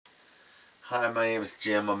Hi, my name is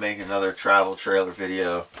Jim. I'm making another travel trailer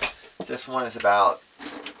video. This one is about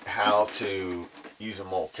how to use a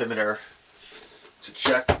multimeter to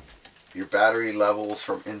check your battery levels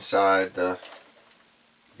from inside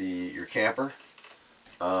your camper.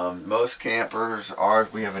 Most campers are,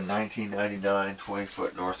 we have a 1999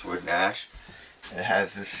 20-foot Northwood Nash. It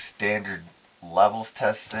has this standard levels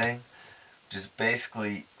test thing, which is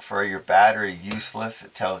basically for your battery useless.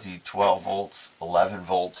 It tells you 12 volts, 11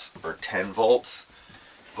 volts, or 10 volts.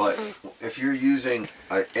 But if you're using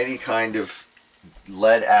any kind of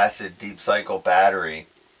lead acid deep cycle battery,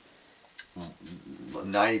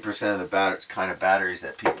 90% of the kind of batteries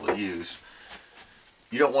that people use,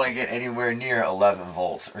 you don't want to get anywhere near 11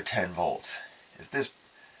 volts or 10 volts.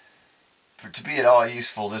 To be at all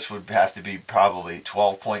useful, this would have to be probably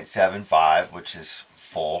 12.75, which is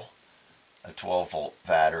full. A 12 volt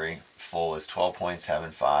battery full is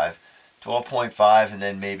 12.75, 12.5, and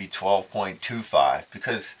then maybe 12.25,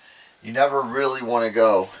 because you never really want to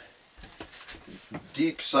go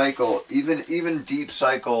deep cycle. Even deep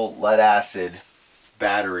cycle lead acid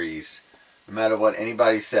batteries, no matter what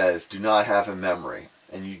anybody says, do not have a memory,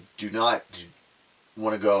 and you do not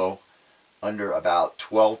want to go under about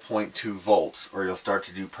 12.2 volts, or you'll start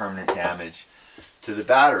to do permanent damage to the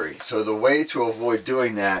battery. So the way to avoid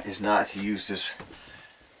doing that is not to use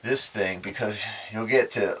this thing, because you'll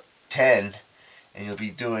get to 10 and you'll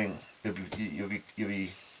be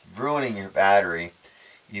ruining your battery,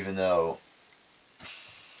 even though,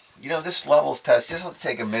 you know, this levels test, just let's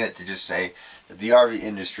take a minute to just say that the RV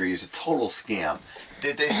industry is a total scam.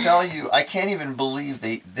 They sell you, I can't even believe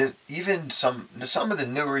even some of the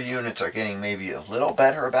newer units are getting maybe a little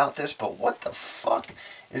better about this, but what the fuck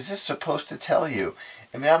is this supposed to tell you?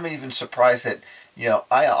 I mean, I'm even surprised that, you know,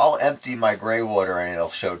 I'll empty my gray water and it'll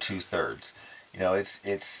show 2/3. You know,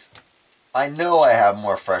 I know I have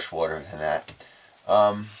more fresh water than that.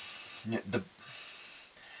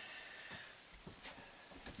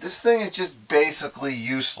 This thing is just basically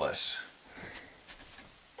useless.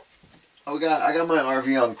 I got my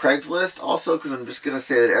RV on Craigslist also, because I'm just gonna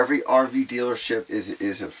say that every RV dealership is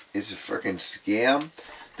a freaking scam.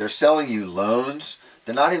 They're selling you loans.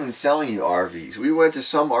 They're not even selling you RVs. We went to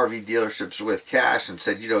some RV dealerships with cash and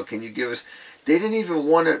said, you know, can you give us? They didn't even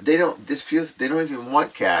want to. They don't even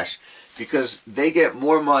want cash, because they get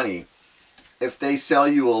more money if they sell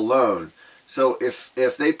you a loan. So if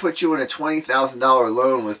they put you in a $20,000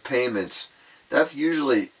 loan with payments, that's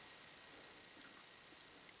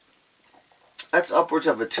upwards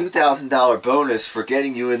of a $2,000 bonus for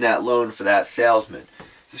getting you in that loan for that salesman.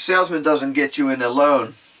 If the salesman doesn't get you in the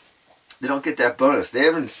loan, they don't get that bonus. They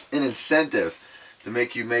have an incentive to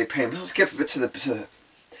make you make payments. Let's get to the.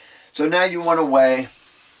 So now you want a way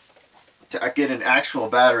to get an actual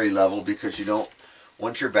battery level, because you don't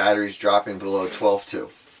want your batteries dropping below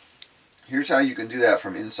 12.2. Here's how you can do that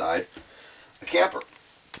from inside a camper.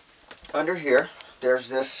 Under here, there's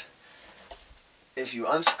this. If you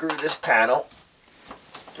unscrew this panel,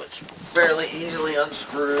 which fairly easily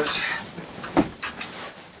unscrews,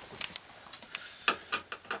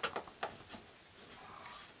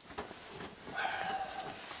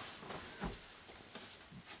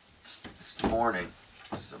 this is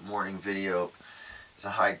a morning video.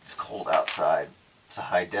 It's cold outside. It's a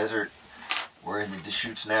high desert. We're in the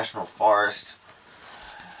Deschutes National Forest.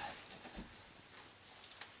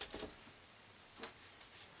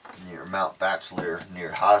 Near Mount Bachelor,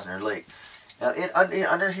 near Hosner Lake. Now,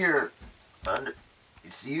 under here,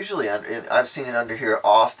 it's usually I've seen it under here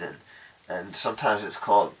often, and sometimes it's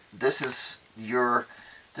called. This is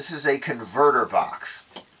a converter box.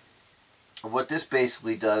 What this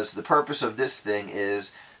basically does, the purpose of this thing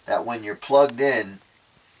is that when you're plugged in,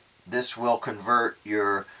 this will convert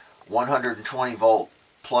your 120 volt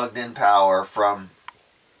plugged in power from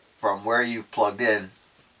where you've plugged in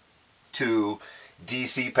to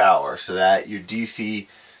DC power, so that your DC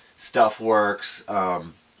stuff works.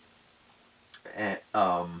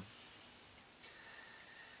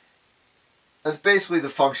 That's basically the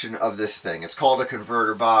function of this thing. It's called a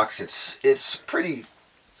converter box. It's pretty.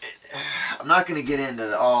 I'm not going to get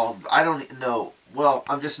into all. I don't know. Well,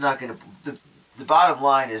 I'm just not going to. The bottom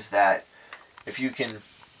line is that if you can.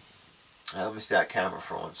 Let me see that camera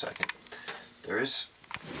for 1 second. There is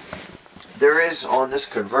on this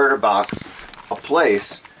converter box a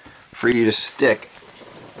place for you to stick.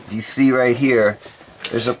 You see right here,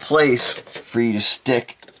 there's a place for you to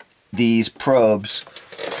stick these probes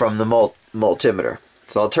from the multimeter.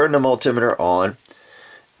 So I'll turn the multimeter on,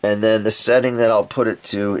 and then the setting that I'll put it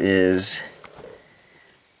to is,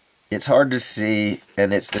 it's hard to see,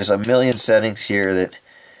 and there's a million settings here that,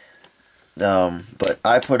 but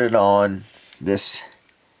I put it on this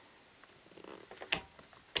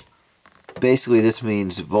basically this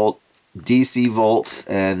means DC volts,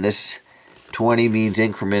 and this 20 means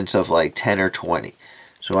increments of like 10 or 20.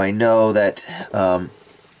 So I know that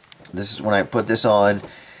this is when I put this on,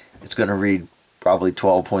 it's going to read probably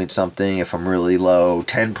 12 point something. If I'm really low,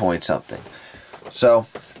 10 point something. So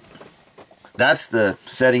that's the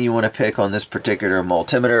setting you want to pick on this particular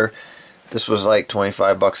multimeter. This was like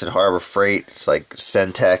 25 bucks at Harbor Freight. It's like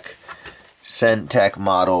Centec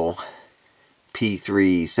model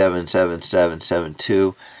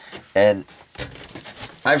P3777772. And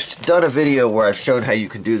I've done a video where I've shown how you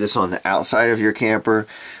can do this on the outside of your camper,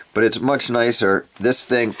 but it's much nicer. This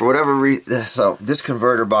thing, for whatever reason, so this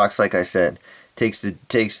converter box, like I said, takes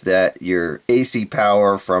that your AC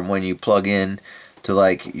power from when you plug in to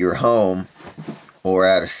like your home or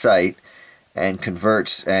at a site, and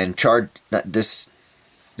converts and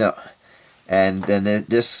and then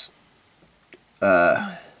this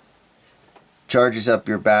charges up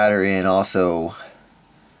your battery, and also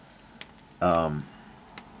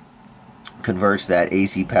converts that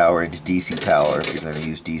AC power into DC power if you're going to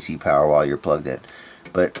use DC power while you're plugged in.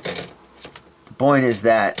 But the point is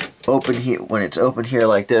that when it's open here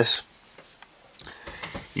like this,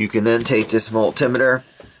 you can then take this multimeter,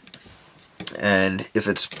 and if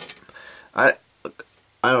it's I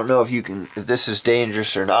don't know if this is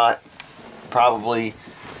dangerous or not. Probably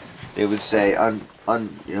they would say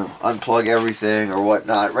unplug everything or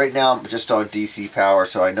whatnot. Right now I'm just on DC power,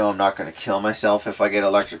 so I know I'm not going to kill myself if I get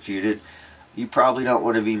electrocuted. You probably don't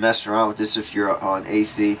want to be messing around with this if you're on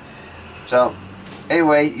AC. So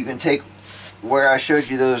anyway, you can take where I showed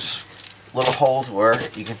you those little holes were,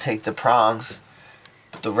 you can take the prongs,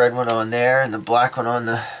 put the red one on there and the black one on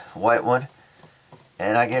the white one,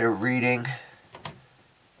 and I get a reading.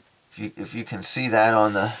 If you can see that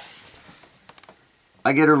on the,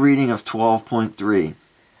 I get a reading of 12.3.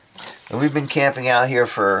 And we've been camping out here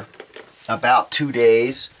for about 2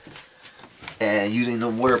 days, and using the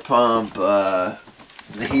water pump, the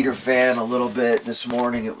heater fan a little bit. This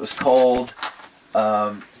morning it was cold.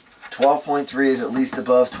 12.3 is at least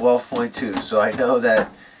above 12.2, so I know that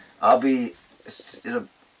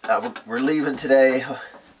we're leaving today,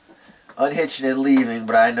 unhitching and leaving,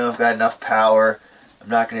 but I know I've got enough power. I'm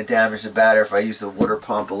not going to damage the battery if I use the water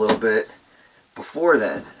pump a little bit before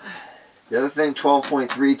then. The other thing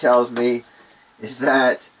 12.3 tells me is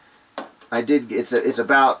that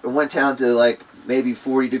it went down to like maybe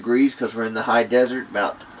 40 degrees because we're in the high desert,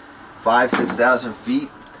 about 6,000 feet.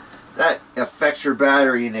 That affects your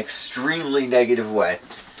battery in an extremely negative way.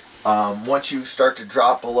 Once you start to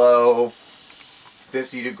drop below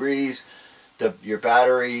 50 degrees, your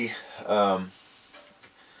battery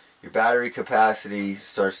capacity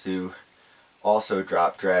starts to also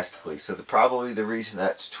drop drastically. So probably the reason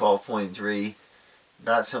that's 12.3,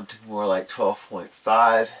 not something more like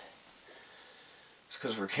 12.5, is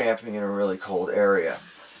because we're camping in a really cold area.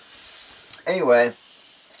 Anyway,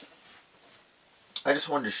 I just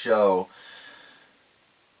wanted to show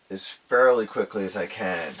as fairly quickly as I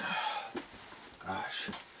can,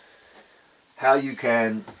 how you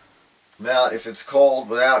can mount, if it's cold,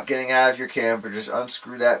 without getting out of your camper. Just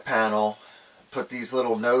unscrew that panel, put these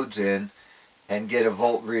little nodes in, and get a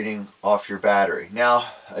volt reading off your battery.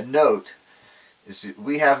 Now, a note is that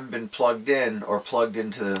we haven't been plugged in or plugged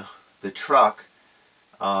into the truck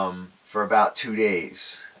for about 2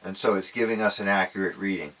 days, and so it's giving us an accurate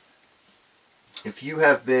reading. If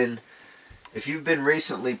you've been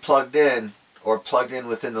recently plugged in, or plugged in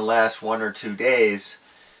within the last 1 or 2 days,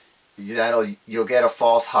 you'll get a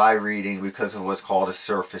false high reading because of what's called a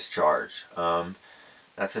surface charge.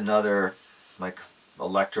 That's another like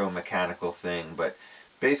electromechanical thing, but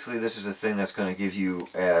basically this is a thing that's going to give you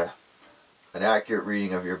an accurate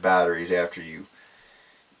reading of your batteries after you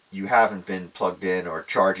haven't been plugged in or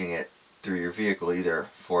charging it through your vehicle either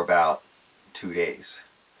for about 2 days.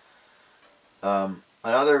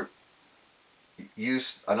 Another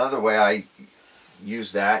way I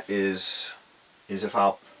use that is if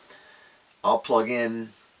I'll plug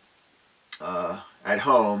in at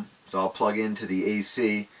home, so I'll plug into the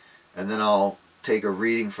AC, and then I'll take a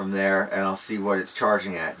reading from there, and I'll see what it's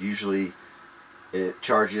charging at. Usually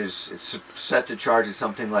it's set to charge at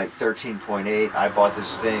something like 13.8. I bought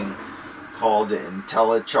this thing called an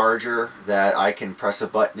IntelliCharger that I can press a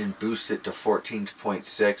button and boost it to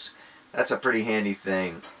 14.6. That's a pretty handy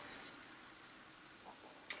thing.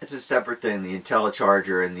 It's a separate thing, the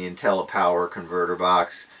IntelliCharger and the IntelliPower converter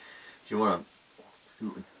box. If you want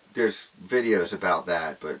to, there's videos about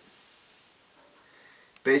that, but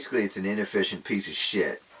basically it's an inefficient piece of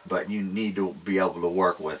shit, but you need to be able to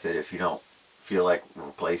work with it if you don't feel like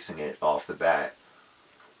replacing it off the bat.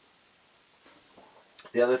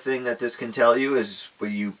 The other thing that this can tell you is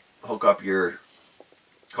when you hook up your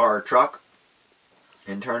car or truck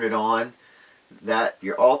and turn it on, that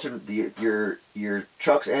your your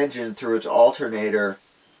truck's engine through its alternator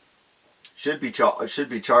should be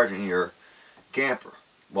charging your camper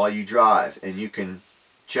while you drive, and you can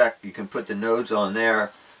put the nodes on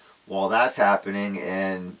there while that's happening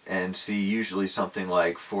and see usually something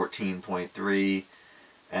like 14.3,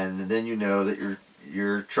 and then you know that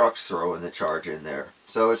your truck's throwing the charge in there.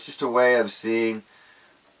 So it's just a way of seeing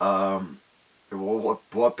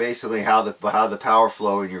what basically how the power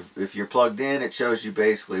flow in if you're plugged in, it shows you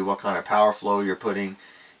basically what kind of power flow you're putting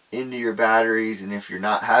into your batteries. And if you're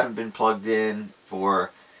haven't been plugged in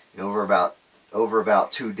for over about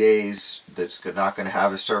 2 days, that's not going to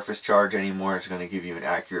have a surface charge anymore. It's going to give you an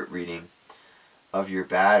accurate reading of your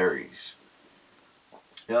batteries.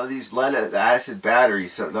 These lead acid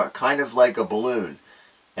batteries are kind of like a balloon,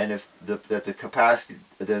 and if the capacity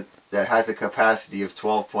that has a capacity of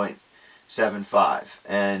 12.75,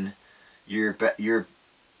 and your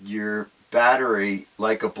battery,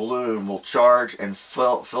 like a balloon, will charge and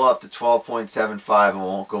fill up to 12.75 and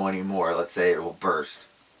won't go anymore. Let's say it will burst.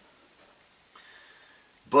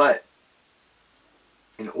 But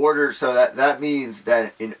that means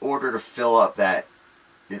that in order to fill up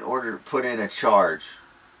in order to put in a charge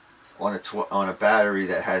on a battery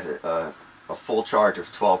that has a full charge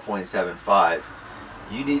of 12.75,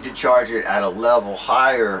 you need to charge it at a level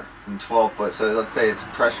higher than 12. So let's say it's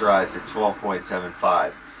pressurized at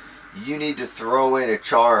 12.75. You need to throw in a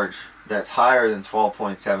charge that's higher than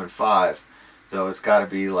 12.75. So it's got to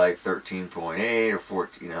be like 13.8 or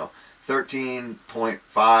 14,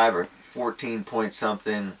 13.5 or 14 point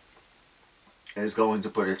something is going to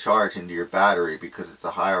put a charge into your battery, because it's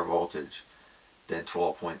a higher voltage than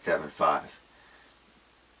 12.75.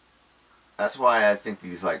 That's why I think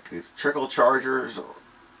these trickle chargers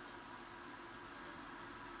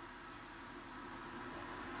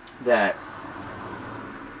that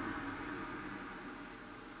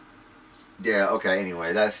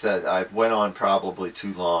anyway, I went on probably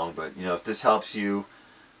too long, but if this helps you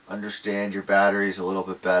understand your batteries a little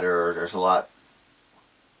bit better, there's a lot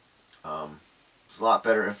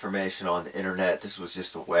better information on the internet. This was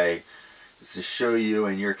just a way to show you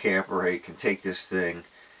and your camper how you can take this thing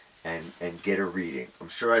and get a reading. I'm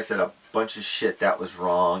sure I said a bunch of shit that was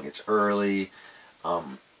wrong. It's early.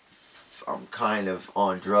 I'm kind of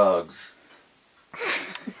on drugs.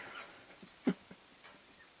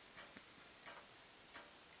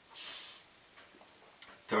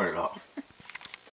 Turn it off.